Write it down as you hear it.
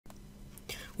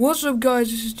What's up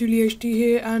guys, this is DuallyHD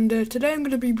here, and today I'm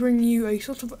going to be bringing you a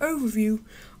sort of overview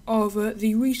of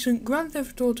the recent Grand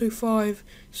Theft Auto 5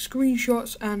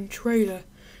 screenshots and trailer.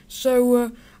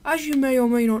 So, as you may or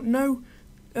may not know,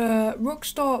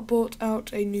 Rockstar bought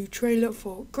out a new trailer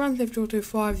for Grand Theft Auto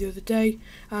 5 the other day,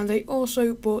 and they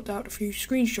also bought out a few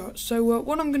screenshots. So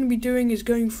what I'm going to be doing is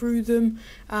going through them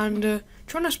and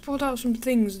trying to spot out some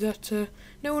things that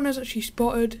no one has actually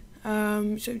spotted.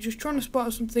 So just trying to spot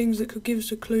out some things that could give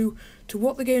us a clue to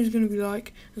what the game is going to be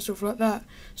like and stuff like that.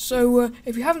 So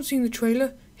if you haven't seen the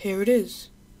trailer, here it is.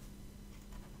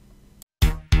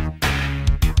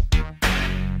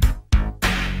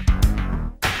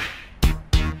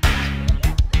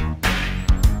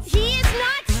 He is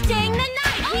not staying the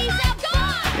night. He's a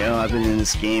god. You know, I've been in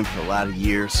this game for a lot of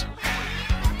years,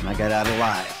 and I got out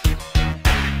alive.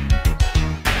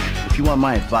 If you want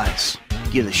my advice,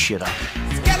 give this shit up.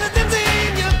 Skeletons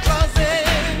in your closet,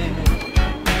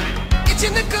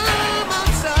 itching to come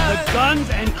outside. The guns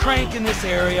and crank in this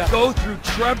area go through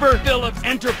Trevor Phillips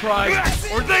Enterprise,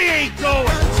 or they ain't going.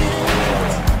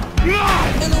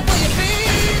 And the way your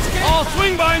face can I'll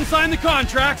swing by and sign the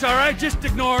contracts, alright? Just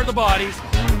ignore the bodies.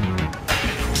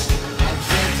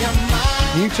 change your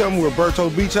mind. Can you tell me where Berto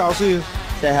Beach House is?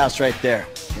 That house right there,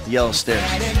 with the yellow stairs.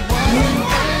 I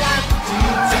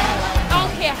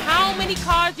don't care how many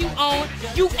cars you own,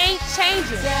 you ain't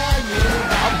changing.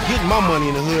 I'm getting my money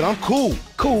in the hood. I'm cool.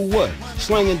 Cool what?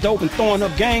 Slinging dope and throwing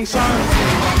up gang signs?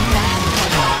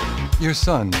 Your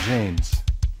son, James.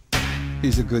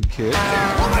 He's a good kid.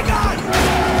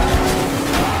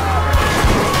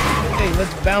 Hey,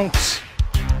 let's bounce.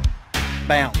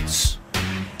 Bounce.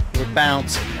 We're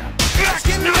bouncing now. It's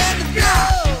getting ready to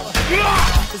blow.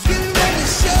 It's getting ready to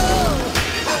show.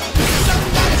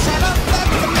 Somebody shut up at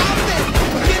the mountain.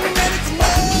 We're getting ready to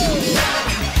know.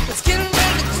 It's getting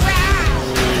ready to cry.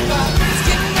 It's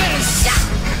getting ready to shout.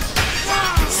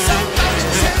 Somebody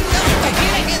turn up the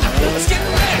heat. It's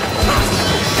getting ready to pop.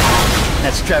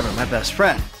 That's Trevor, my best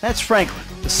friend. That's Franklin,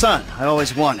 the son I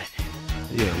always wanted.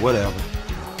 Yeah, whatever.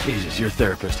 Jesus, your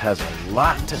therapist has a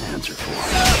lot to answer for.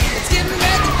 It's getting ready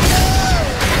to go.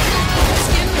 It's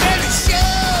getting ready to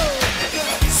show.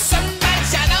 Somebody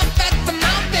shut up at the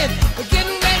mountain. We're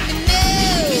getting ready to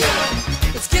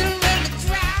know. It's getting ready to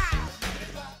cry.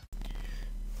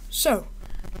 So,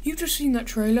 you've just seen that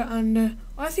trailer, and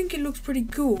I think it looks pretty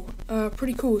cool.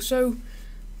 So,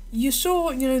 you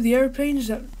saw, the aeroplanes.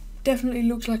 That definitely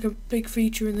looks like a big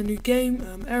feature in the new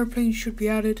game. Aeroplanes should be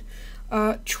added.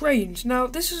 Trains. Now,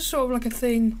 this is sort of like a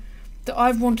thing that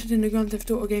I've wanted in a Grand Theft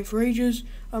Auto game for ages.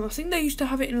 I think they used to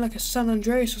have it in like a San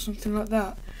Andreas or something like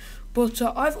that. But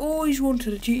I've always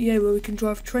wanted a GTA where we can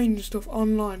drive trains and stuff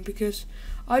online, because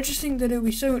I just think that it would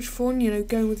be so much fun,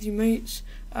 going with your mates.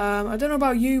 I don't know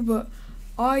about you, but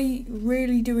I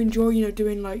really do enjoy,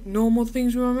 doing like normal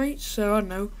things with my mates. So I don't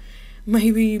know,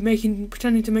 maybe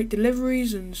pretending to make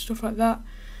deliveries and stuff like that.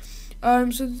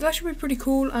 So that should be pretty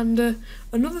cool. And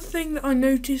another thing that I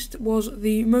noticed was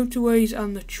the motorways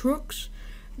and the trucks.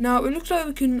 Now it looks like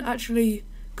we can actually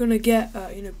gonna get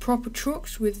proper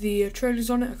trucks with the trailers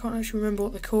on it. I can't actually remember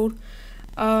what they're called.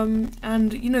 And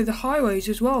the highways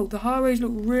as well. The highways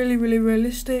look really, really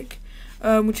realistic,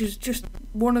 which is just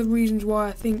one of the reasons why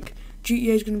I think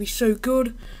GTA is going to be so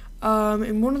good.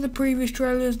 In one of the previous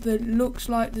trailers, there looks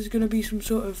like there's going to be some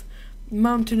sort of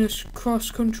mountainous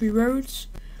cross-country roads.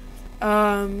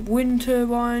 Wind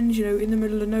turbines, in the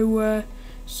middle of nowhere.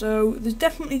 So there's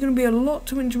definitely going to be a lot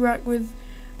to interact with,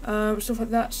 stuff like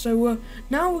that. So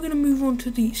now we're going to move on to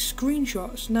the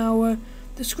screenshots. Now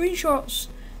the screenshots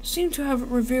seem to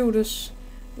have revealed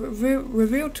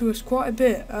to us quite a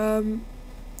bit.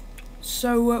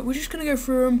 So we're just going to go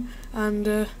through them,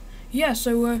 and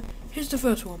so here's the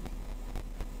first one.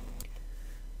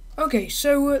 Okay,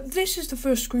 so this is the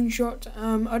first screenshot.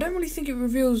 I don't really think it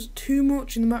reveals too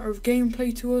much in the matter of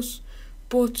gameplay to us,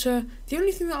 but the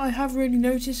only thing that I have really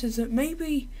noticed is that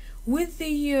maybe with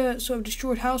the sort of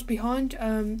destroyed house behind,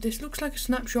 this looks like a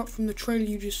snapshot from the trailer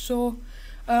you just saw.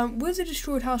 With the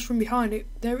destroyed house from behind it,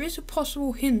 there is a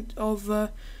possible hint of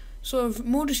sort of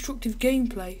more destructive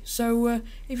gameplay. So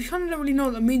if you kind of don't really know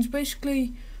what that means,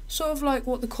 basically sort of like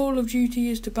what the Call of Duty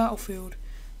is to Battlefield.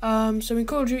 So in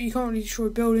Call of Duty you can't really destroy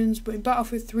buildings, but in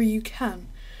Battlefield 3 you can.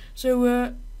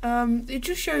 So it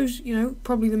just shows,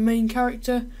 probably the main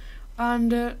character,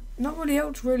 and not really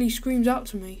else really screams out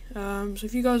to me. So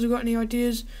if you guys have got any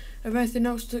ideas of anything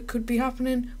else that could be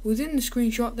happening within the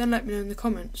screenshot, then let me know in the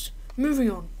comments. Moving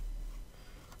on.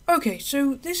 Okay,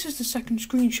 so this is the second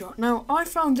screenshot. Now, I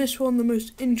found this one the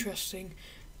most interesting.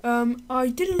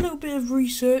 I did a little bit of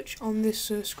research on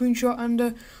this screenshot,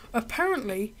 and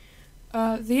apparently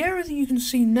the area that you can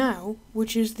see now,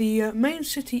 which is the main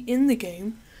city in the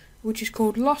game, which is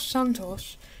called Los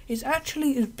Santos, is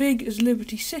actually as big as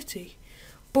Liberty City.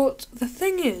 But the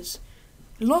thing is,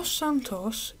 Los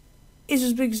Santos is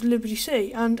as big as Liberty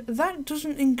City, and that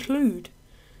doesn't include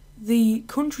the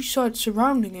countryside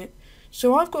surrounding it.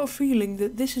 So I've got a feeling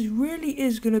that this really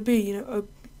is going to be, a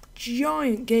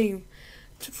giant game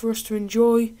for us to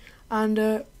enjoy, and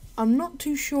I'm not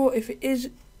too sure if it is,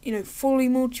 fully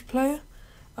multiplayer.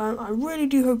 I really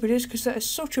do hope it is, because that is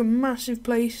such a massive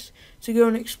place to go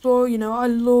and explore. I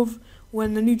love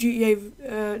when the new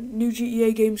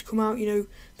GTA games come out.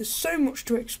 There's so much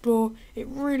to explore. It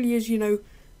really is,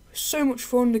 so much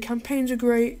fun. The campaigns are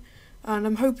great, and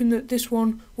I'm hoping that this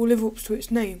one will live up to its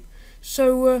name.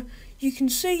 So you can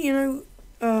see,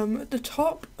 at the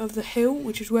top of the hill,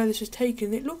 which is where this is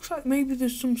taken, it looks like maybe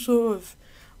there's some sort of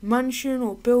mansion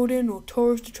or building or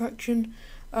tourist attraction.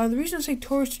 The reason I say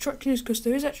tourist attraction is because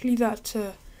there is actually that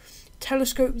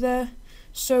telescope there,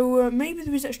 so maybe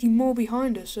there is actually more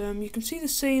behind us. You can see the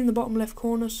sea in the bottom left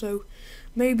corner, so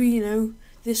maybe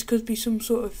this could be some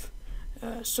sort of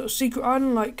secret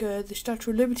island like the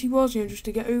Statue of Liberty was, just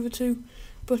to get over to.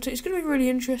 But it's going to be really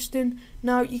interesting.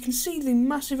 Now you can see the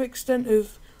massive extent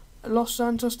of Los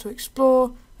Santos to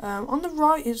explore. On the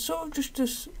right, it sort of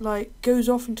just goes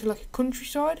off into like a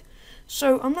countryside.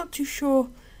 So I'm not too sure,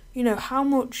 how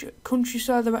much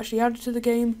countryside they've actually added to the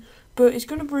game, but it's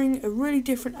going to bring a really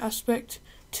different aspect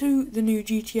to the new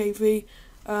GTA V,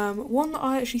 one that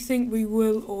I actually think we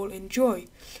will all enjoy.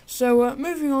 So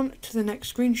moving on to the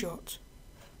next screenshot.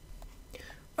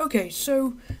 Okay,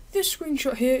 so this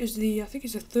screenshot here is I think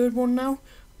it's the third one now,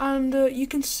 and you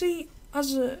can see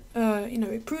as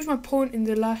it proves my point in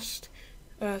the last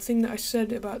thing that I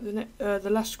said about the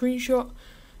last screenshot.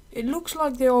 It looks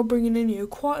like they are bringing in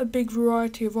quite a big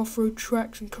variety of off-road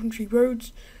tracks and country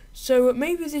roads. So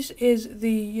maybe this is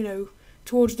the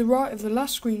towards the right of the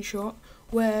last screenshot,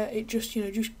 where it just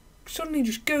suddenly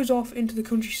goes off into the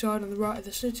countryside on the right of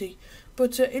the city.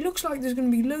 But it looks like there's going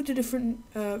to be loads of different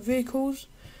vehicles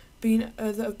that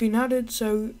have been added.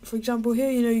 So for example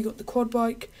here, you got the quad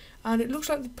bike, and it looks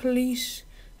like the police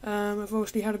have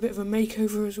obviously had a bit of a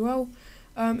makeover as well.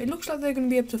 It looks like they're going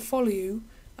to be able to follow you,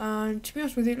 and to be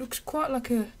honest with you, it looks quite like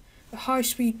a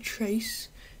high-speed chase.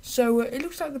 So it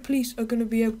looks like the police are going to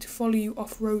be able to follow you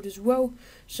off-road as well.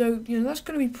 So that's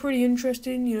going to be pretty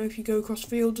interesting. If you go across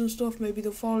fields and stuff, maybe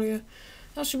they'll follow you.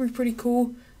 That should be pretty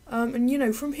cool.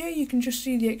 And from here you can just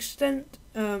see the extent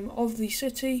of the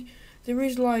city. There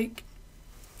is brand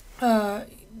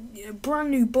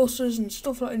new buses and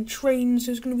stuff and trains.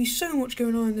 There's going to be so much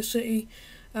going on in the city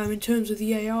in terms of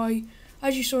the AI.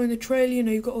 As you saw in the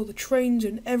trailer, you've got all the trains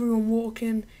and everyone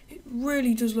walking. It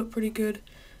really does look pretty good.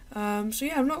 So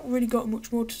yeah, I've not really got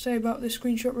much more to say about this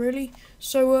screenshot really.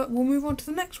 So we'll move on to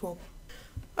the next one.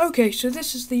 Okay, so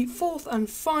this is the fourth and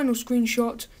final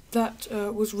screenshot that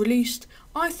was released.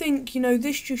 I think,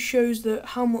 this just shows that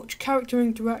how much character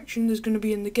interaction there's going to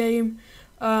be in the game.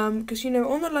 Because,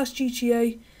 on the last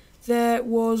GTA, there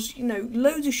was,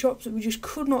 loads of shops that we just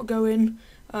could not go in.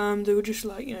 They were just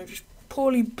just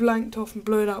poorly blanked off and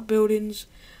blurred out buildings.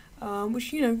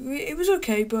 Which, it was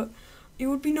okay, but it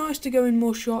would be nice to go in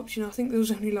more shops. I think there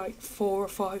was only 4 or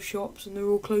 5 shops, and they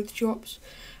were all clothes shops.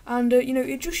 And,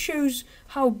 it just shows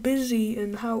how busy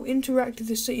and how interactive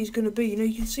the city is going to be.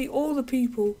 You can see all the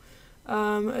people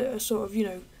sort of,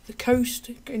 the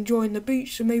coast, enjoying the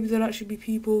beach. So maybe there'll actually be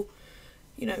people,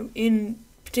 in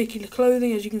particular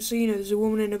clothing. As you can see, there's a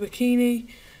woman in a bikini.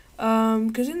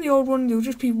 Because in the old one, there were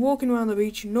just people walking around the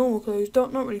beach in normal clothes,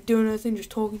 not really doing anything, just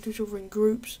talking to each other in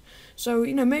groups. So,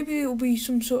 maybe it'll be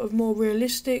some sort of more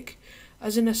realistic,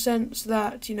 as in a sense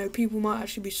that, people might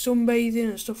actually be sunbathing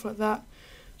and stuff like that.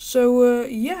 So,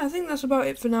 yeah, I think that's about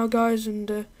it for now, guys,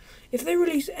 and if they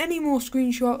release any more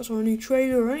screenshots or a new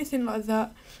trailer or anything like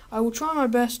that, I will try my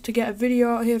best to get a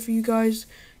video out here for you guys,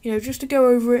 just to go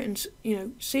over it and,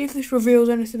 see if this reveals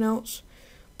anything else.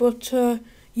 But,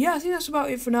 yeah, I think that's about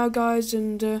it for now, guys,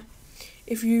 and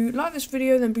if you like this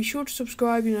video, then be sure to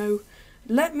subscribe.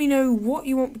 Let me know what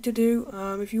you want me to do.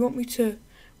 If you want me to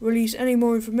release any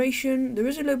more information, there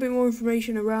is a little bit more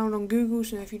information around on Google,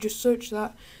 so if you just search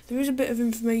that, there is a bit of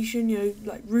information,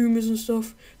 like rumours and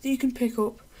stuff that you can pick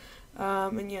up,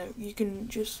 and you can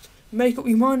just make up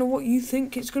your mind on what you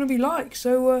think it's going to be like.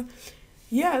 So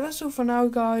yeah, that's all for now,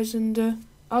 guys, and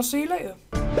I'll see you later.